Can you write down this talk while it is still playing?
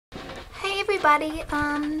everybody,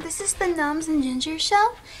 this is the Nums and Ginger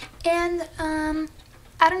Show, and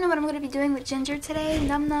I don't know what I'm going to be doing with Ginger today.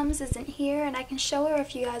 Nums isn't here, and I can show her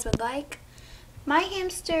if you guys would like. My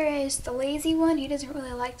hamster is the lazy one. He doesn't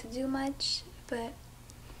really like to do much, but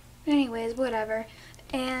anyways, whatever.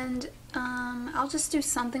 And I'll just do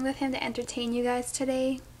something with him to entertain you guys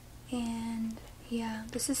today. And yeah,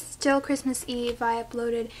 this is still Christmas Eve. I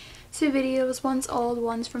uploaded 2 videos, one's old,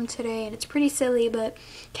 one's from today, and it's pretty silly, but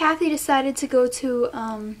Kathy decided to go to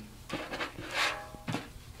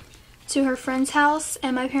her friend's house,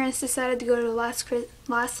 and my parents decided to go to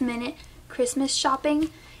last minute Christmas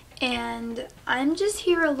shopping, and I'm just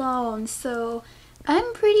here alone, so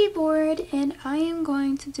I'm pretty bored, and I am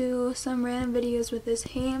going to do some random videos with this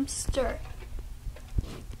hamster.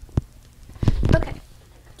 Okay,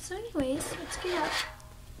 so anyways, let's get up.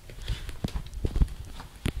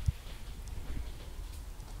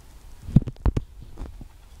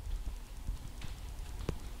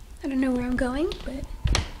 I don't know where I'm going, but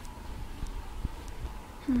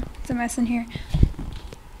it's a mess in here.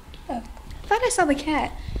 Oh, I thought I saw the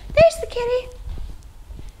cat. There's the kitty.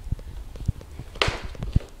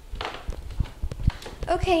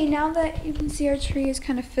 Okay, now that you can see our tree is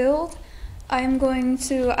kind of filled, I'm going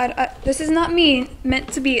to, this is not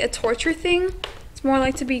meant to be a torture thing. It's more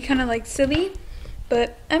like to be kind of like silly,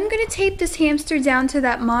 but I'm going to tape this hamster down to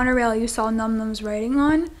that monorail you saw Nums riding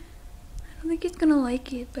on. I don't think he's gonna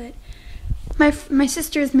like it, but my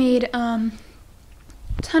sister's made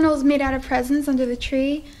tunnels made out of presents under the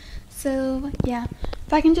tree. So yeah,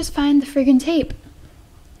 if I can just find the friggin' tape.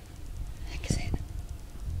 Heck is it?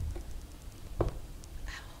 Oh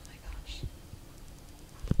my gosh!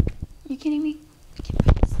 You kidding me? I can't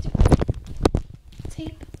find this stupid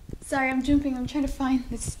tape. Sorry, I'm jumping. I'm trying to find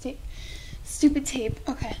this stupid tape.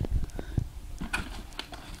 Okay.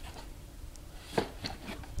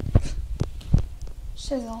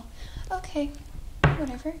 Shizzle. Okay,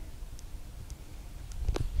 whatever.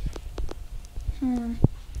 Maybe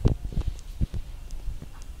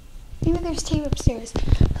there's tape upstairs.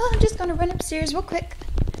 Oh, I'm just gonna run upstairs real quick.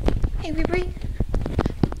 Hey, Weebry.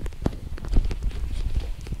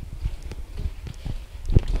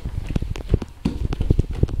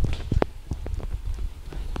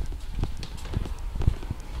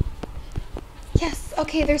 Yes,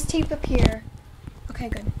 okay, there's tape up here. Okay,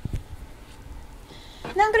 good.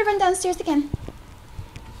 Now I'm gonna run downstairs again.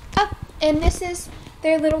 Oh, and this is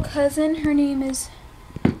their little cousin. Her name is,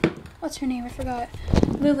 what's her name? I forgot.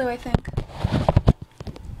 Lulu, I think.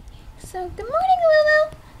 So, good morning,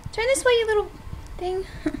 Lulu. Turn this way, you little thing.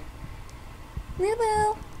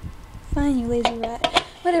 Lulu. Fine, you lazy rat.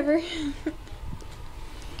 Whatever.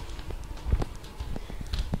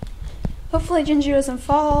 Hopefully Ginger doesn't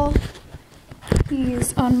fall.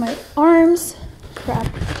 He's on my arms.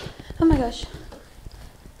 Crap. Oh my gosh.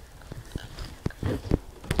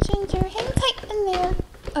 Ginger, hang tight in there.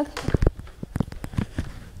 Okay.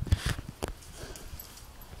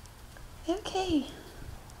 Okay.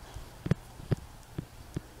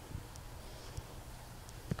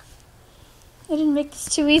 I didn't make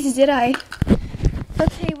this too easy, did I?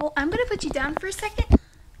 Okay, well, I'm gonna put you down for a second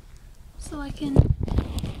so I can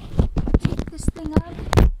take this thing up.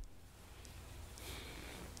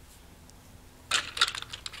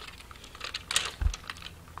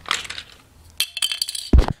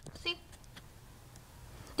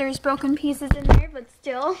 There's broken pieces in there, but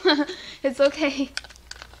still, it's okay.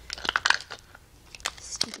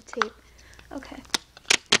 Stupid tape. Okay.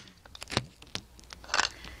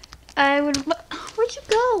 Where'd you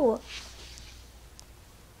go?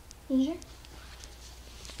 Ginger?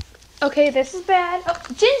 Okay, this is bad. Oh,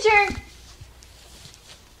 Ginger!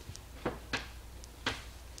 What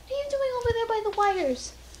are you doing over there by the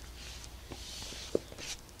wires?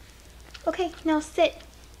 Okay, now sit.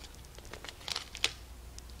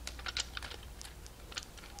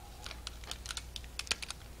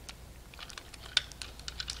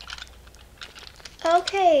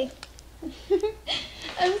 Okay.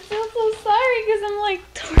 I'm still so sorry because I'm like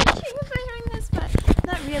torching by doing this, but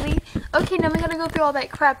not really. Okay, now we gotta go through all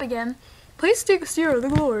that crap again. Please stay clear of the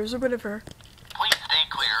doors or whatever. Please stay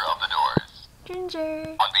clear of the doors.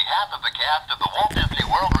 Ginger. On behalf of the cast of the Walt Disney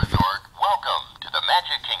World Resort, welcome to the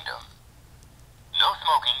Magic Kingdom. No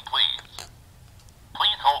smoking, please.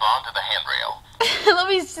 Please hold on to the handrail. I love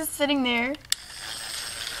he's just sitting there.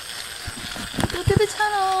 Go through the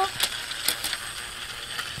tunnel.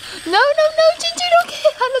 No, Ginger, don't get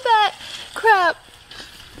out of that crap.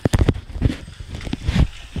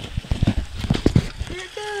 There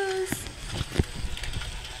it goes.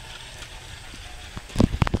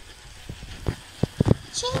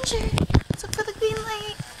 Ginger, let's look for the green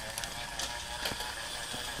light.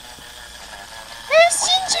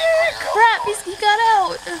 he got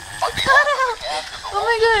out. He got out. Oh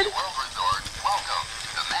my god. World Resort, welcome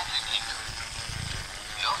to the Magic Kingdom.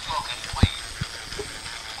 No smoking, please.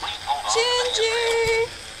 Please hold on.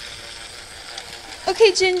 Ginger. Okay,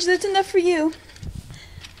 Ginger, that's enough for you.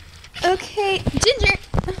 Okay, Ginger.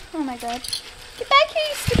 Oh my god. Get back here,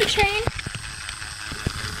 you stupid train.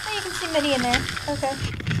 Oh, you can see Minnie in there. Okay.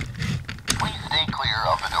 Please stay clear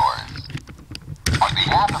of the doors. On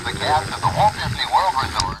behalf of the cast of the Walt Disney World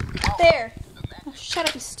Resort, There. Oh, shut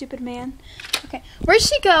up, you stupid man. Okay, where'd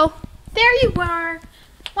she go? There you are.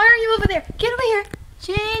 Why are you over there? Get over here.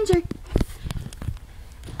 Ginger.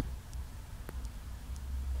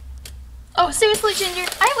 Oh, seriously, Ginger?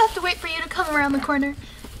 I will have to wait for you to come around the corner.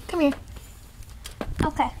 Come here.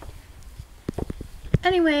 Okay.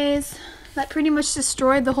 Anyways, that pretty much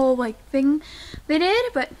destroyed the whole, like, thing they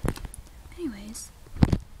did, but anyways.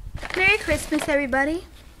 Merry Christmas, everybody.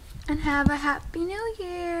 And have a Happy New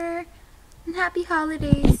Year. And Happy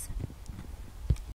Holidays.